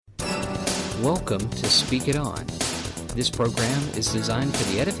Welcome to Speak It On. This program is designed for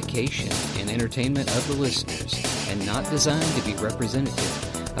the edification and entertainment of the listeners and not designed to be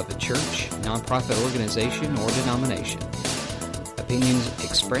representative of a church, nonprofit organization, or denomination. Opinions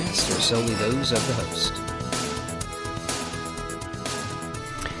expressed are solely those of the host.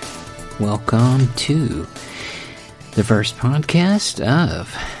 Welcome to the first podcast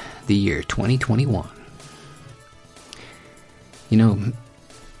of the year 2021. You know,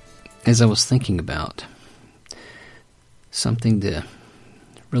 as I was thinking about something to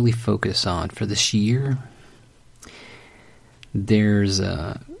really focus on for this year, there's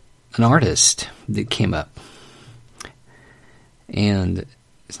an artist that came up, and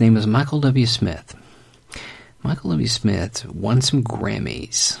his name is Michael W. Smith. Michael W. Smith won some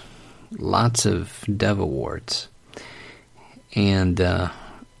Grammys, lots of Dove Awards, and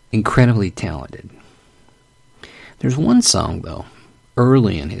incredibly talented. There's one song, though,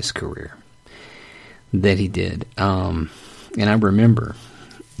 early in his career that he did, and I remember,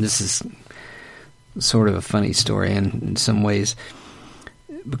 this is sort of a funny story in some ways,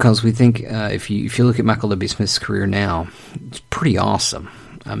 because we think, if you look at Michael W. Smith's career now, it's pretty awesome.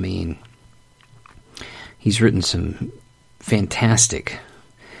 I mean, he's written some fantastic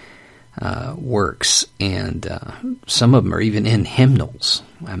works, and some of them are even in hymnals.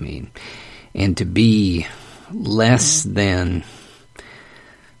 I mean, and to be less than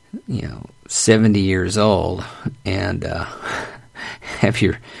 70 years old and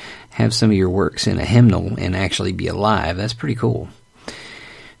have some of your works in a hymnal and actually be alive, that's pretty cool.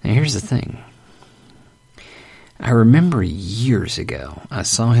 Now here's the thing. I remember years ago, I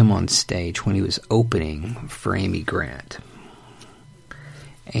saw him on stage when he was opening for Amy Grant.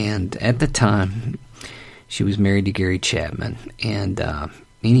 And at the time, she was married to Gary Chapman. And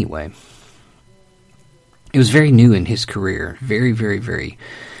anyway, it was very new in his career. Very, very, very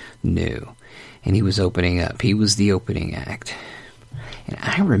new. And he was opening up. He was the opening act. And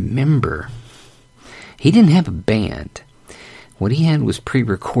I remember he didn't have a band. What he had was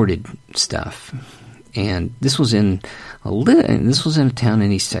pre-recorded stuff. And this was in a town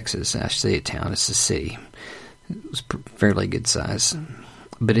in East Texas. I say a town, it's a city. It was fairly good size.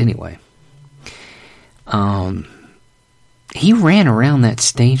 But anyway, he ran around that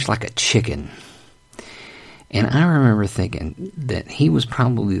stage like a chicken. And I remember thinking that he was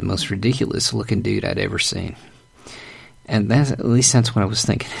probably the most ridiculous looking dude I'd ever seen. And at least that's what I was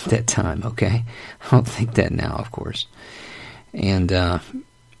thinking at that time, okay? I don't think that now, of course. And I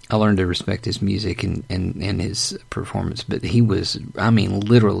learned to respect his music and his performance. But he was,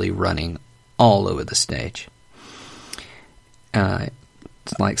 literally running all over the stage.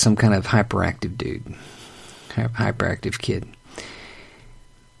 It's like some kind of hyperactive dude. Hyperactive kid.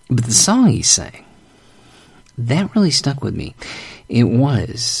 But the song he sang, that really stuck with me. It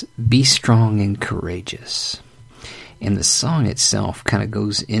was Be Strong and Courageous. And the song itself kind of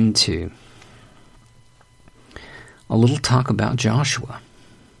goes into a little talk about Joshua.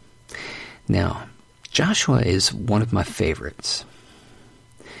 Now, Joshua is one of my favorites.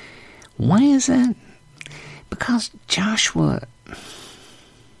 Why is that? Because Joshua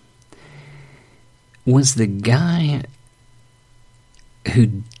was the guy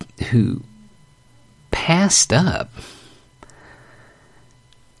who passed up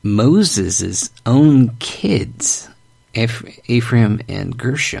Moses' own kids, Ephraim and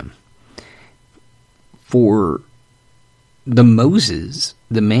Gershom, for the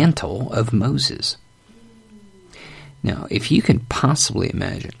mantle of Moses. Now, if you can possibly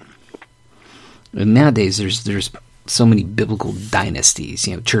imagine, nowadays there's so many biblical dynasties,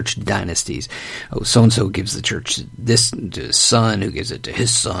 church dynasties. Oh, so-and-so gives the church this to his son, who gives it to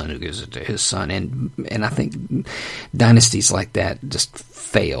his son, who gives it to his son. And I think dynasties like that just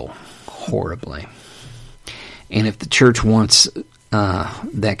fail horribly. And if the church wants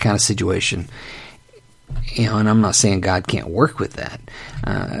that kind of situation, and I'm not saying God can't work with that.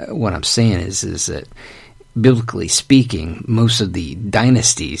 What I'm saying is that biblically speaking, most of the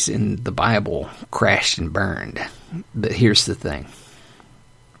dynasties in the Bible crashed and burned. But here's the thing.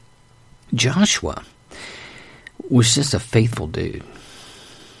 Joshua was just a faithful dude.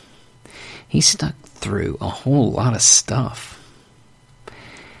 He stuck through a whole lot of stuff.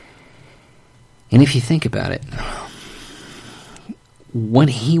 And if you think about it, what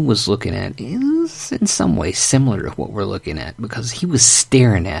he was looking at is in some ways similar to what we're looking at, because he was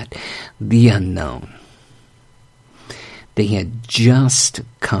staring at the unknown. They had just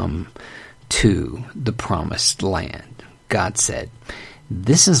come to the promised land. God said,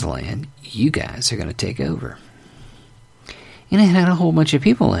 this is land you guys are going to take over. And it had a whole bunch of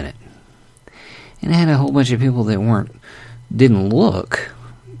people in it. And it had a whole bunch of people that didn't look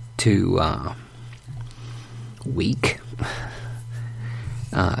too weak.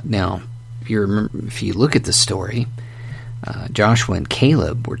 Now, if you look at the story, Joshua and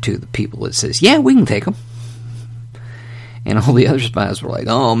Caleb were two of the people that says, yeah, we can take them. And all the other spies were like,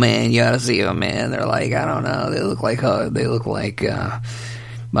 oh man, you ought to see them, man. They're like, I don't know, they look like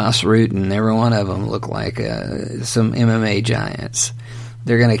Boss Root, and every one of them look like some MMA giants.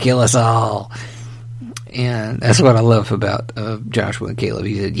 They're going to kill us all. And that's what I love about Joshua and Caleb.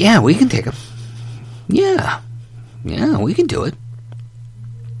 He said, yeah, we can take them. Yeah, we can do it.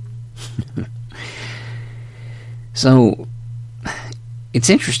 So, it's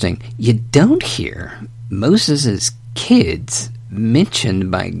interesting. You don't hear Moses' kids mentioned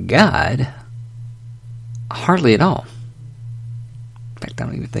by God hardly at all. In fact, I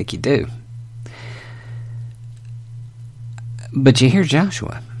don't even think you do. But you hear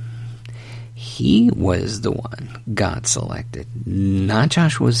Joshua. He was the one God selected, not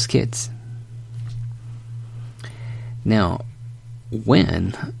Joshua's kids. Now,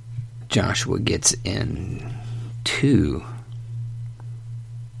 when Joshua gets into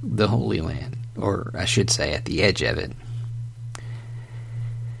the Holy Land, or I should say at the edge of it,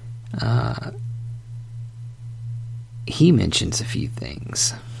 he mentions a few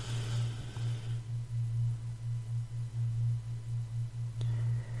things.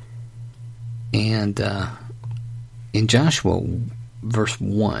 And in Joshua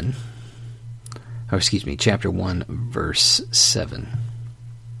chapter 1, verse 7.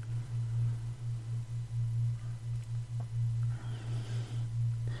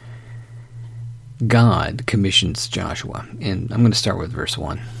 God commissions Joshua, and I'm going to start with verse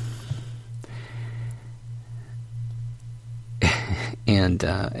 1. And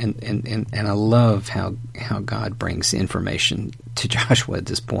I love how God brings information to Joshua at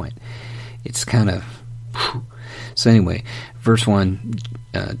this point. It's kind of... So anyway, verse 1,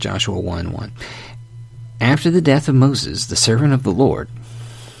 Joshua 1:1. After the death of Moses, the servant of the Lord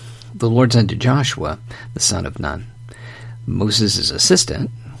said to Joshua, the son of Nun, Moses'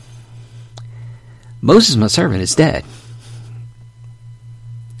 assistant, Moses, my servant, is dead.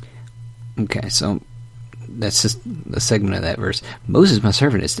 Okay, so that's just a segment of that verse. Moses, my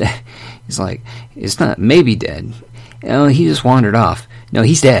servant, is dead. He's like, it's not maybe dead. Oh, he just wandered off. No,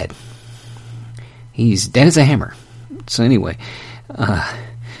 he's dead. He's dead as a hammer. So anyway,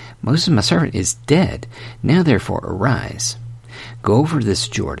 Moses, my servant, is dead. Now therefore arise, go over this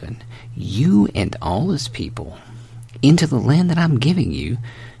Jordan, you and all his people, into the land that I'm giving you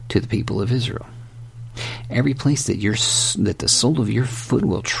to the people of Israel. Every place that the sole of your foot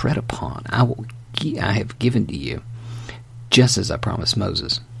will tread upon, I have given to you, just as I promised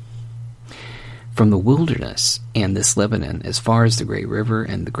Moses. From the wilderness and this Lebanon, as far as the great river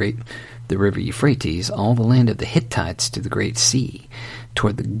and the river Euphrates, all the land of the Hittites to the great sea,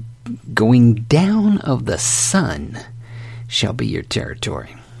 toward the going down of the sun, shall be your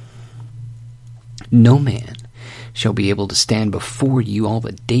territory. No man shall be able to stand before you all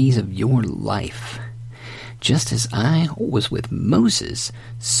the days of your life. Just as I was with Moses,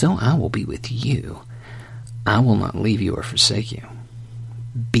 so I will be with you. I will not leave you or forsake you.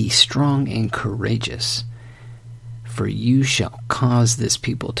 Be strong and courageous, for you shall cause this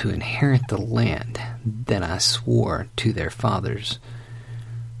people to inherit the land that I swore to their fathers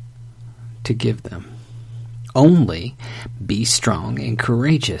to give them. Only be strong and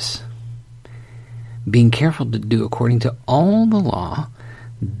courageous, being careful to do according to all the law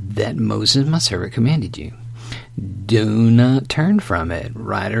that Moses my servant commanded you. Do not turn from it,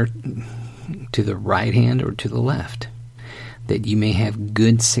 right or to the right hand or to the left, that you may have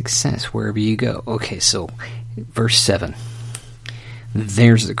good success wherever you go. Okay, so verse 7.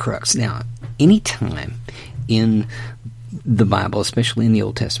 There's the crux. Now, anytime in the Bible, especially in the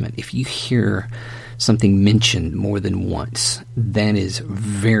Old Testament, if you hear something mentioned more than once, that is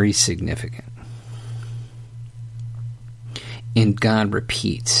very significant. And God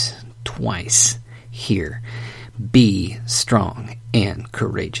repeats twice here, be strong and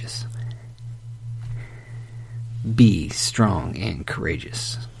courageous. Be strong and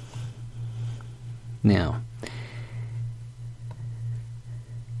courageous. Now,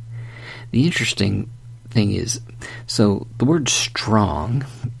 the interesting thing is, so the word strong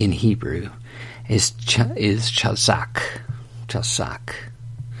in Hebrew is chazak. Chazak.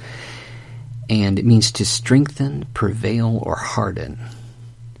 And it means to strengthen, prevail, or harden.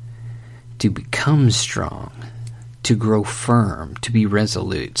 To become strong. To grow firm. To be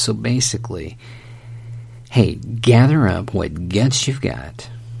resolute. So basically, hey, gather up what guts you've got.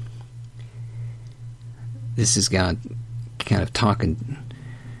 This is God kind of talking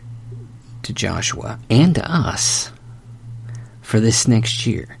to Joshua and to us. for this next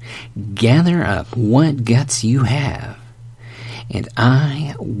year. Gather up what guts you have, and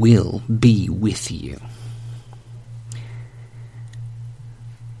I will be with you.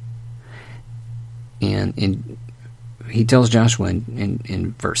 And he tells Joshua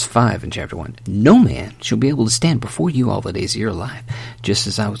in verse 5 in chapter 1, no man shall be able to stand before you all the days of your life. Just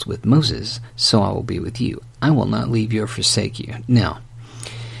as I was with Moses, so I will be with you. I will not leave you or forsake you. Now,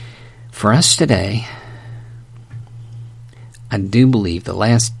 for us today, I do believe the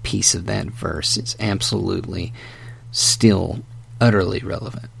last piece of that verse is absolutely still utterly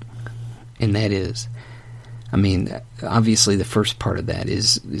relevant. And that is, obviously the first part of that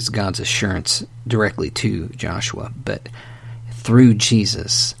is God's assurance directly to Joshua, but through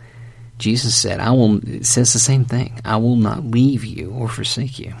Jesus said, it says the same thing, I will not leave you or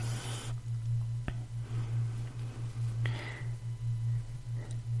forsake you.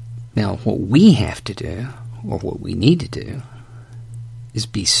 Now, what we have to do, or what we need to do, is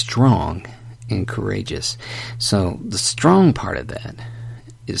be strong and courageous. So the strong part of that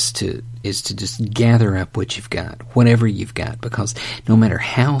is to just gather up what you've got, whatever you've got, because no matter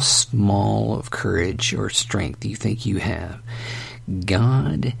how small of courage or strength you think you have,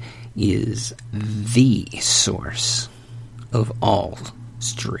 God is the source of all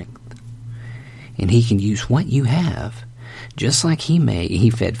strength. And He can use what you have, just like He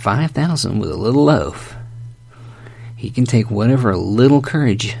fed 5,000 with a little loaf. He can take whatever little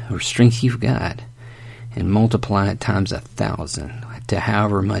courage or strength you've got and multiply it times 1,000 to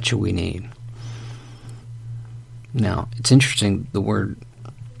however much we need. Now, it's interesting, the word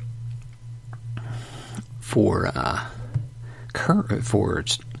for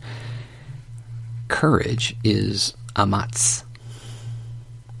courage is amatz.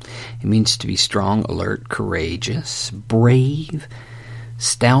 It means to be strong, alert, courageous, brave,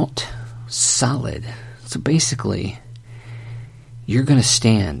 stout, solid. So basically, you're going to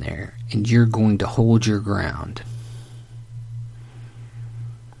stand there and you're going to hold your ground.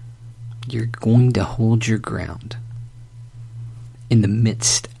 You're going to hold your ground in the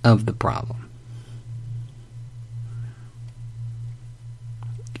midst of the problem.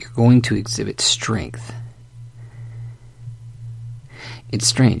 You're going to exhibit strength. It's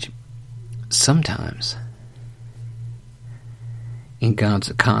strange. Sometimes, in God's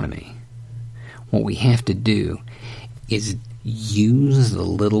economy, what we have to do is use the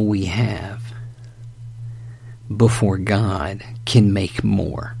little we have before God can make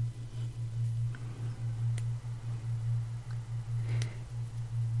more.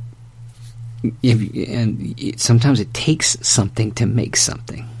 Sometimes it takes something to make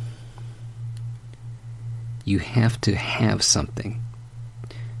something. You have to have something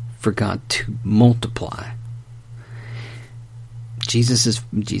for God to multiply. Jesus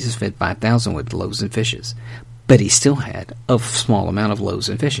fed 5,000 with loaves and fishes, but He still had a small amount of loaves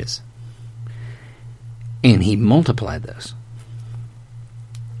and fishes. And He multiplied those.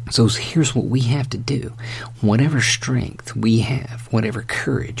 So here's what we have to do. Whatever strength we have, whatever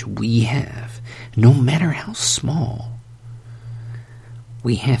courage we have, no matter how small,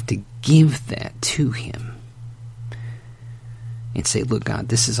 we have to give that to Him. And say, look, God,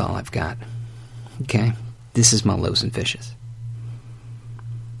 this is all I've got. Okay? This is my loaves and fishes.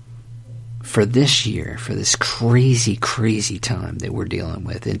 For this year, for this crazy, crazy time that we're dealing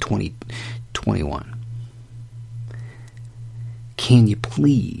with in 2021,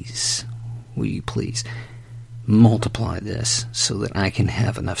 will you please multiply this so that I can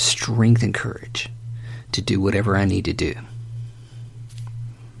have enough strength and courage to do whatever I need to do.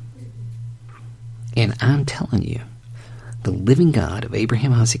 And I'm telling you, the living God of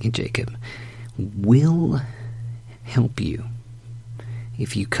Abraham, Isaac, and Jacob will help you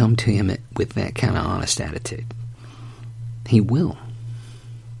if you come to Him with that kind of honest attitude. He will.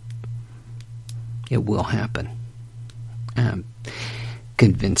 It will happen. I'm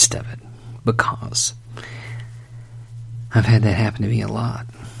convinced of it because I've had that happen to me a lot.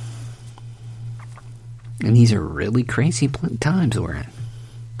 And these are really crazy times we're in.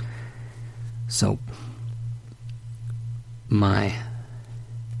 So, my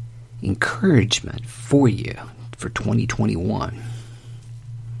encouragement for you for 2021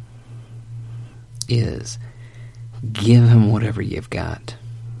 is give Him whatever you've got,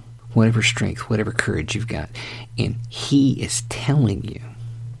 whatever strength, whatever courage you've got, and He is telling you,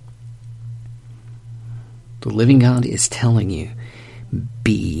 the living God is telling you,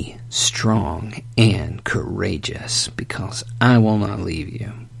 be strong and courageous because I will not leave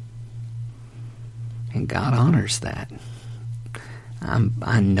you. And God honors that.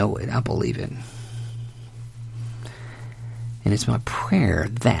 I know it. I believe it. And it's my prayer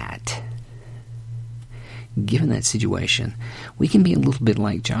that given that situation, we can be a little bit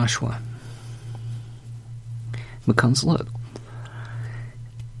like Joshua. Because look,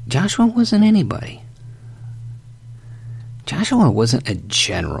 Joshua wasn't anybody. Joshua wasn't a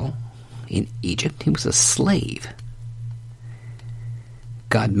general in Egypt. He was a slave.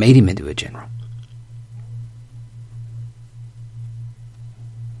 God made him into a general.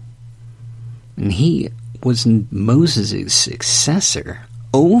 And he was Moses' successor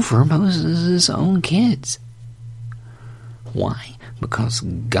over Moses' own kids. Why? Because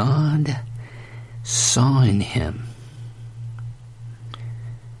God saw in him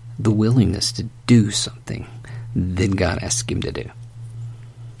the willingness to do something that God asked him to do.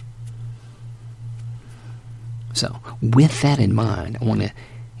 So, with that in mind, I want to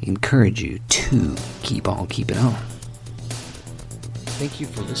encourage you to keep it on. Thank you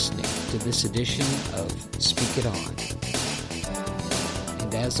for listening to this edition of Speak It On.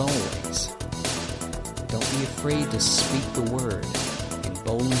 And as always, don't be afraid to speak the word in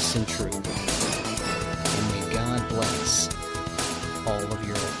boldness and truth. And may God bless all of your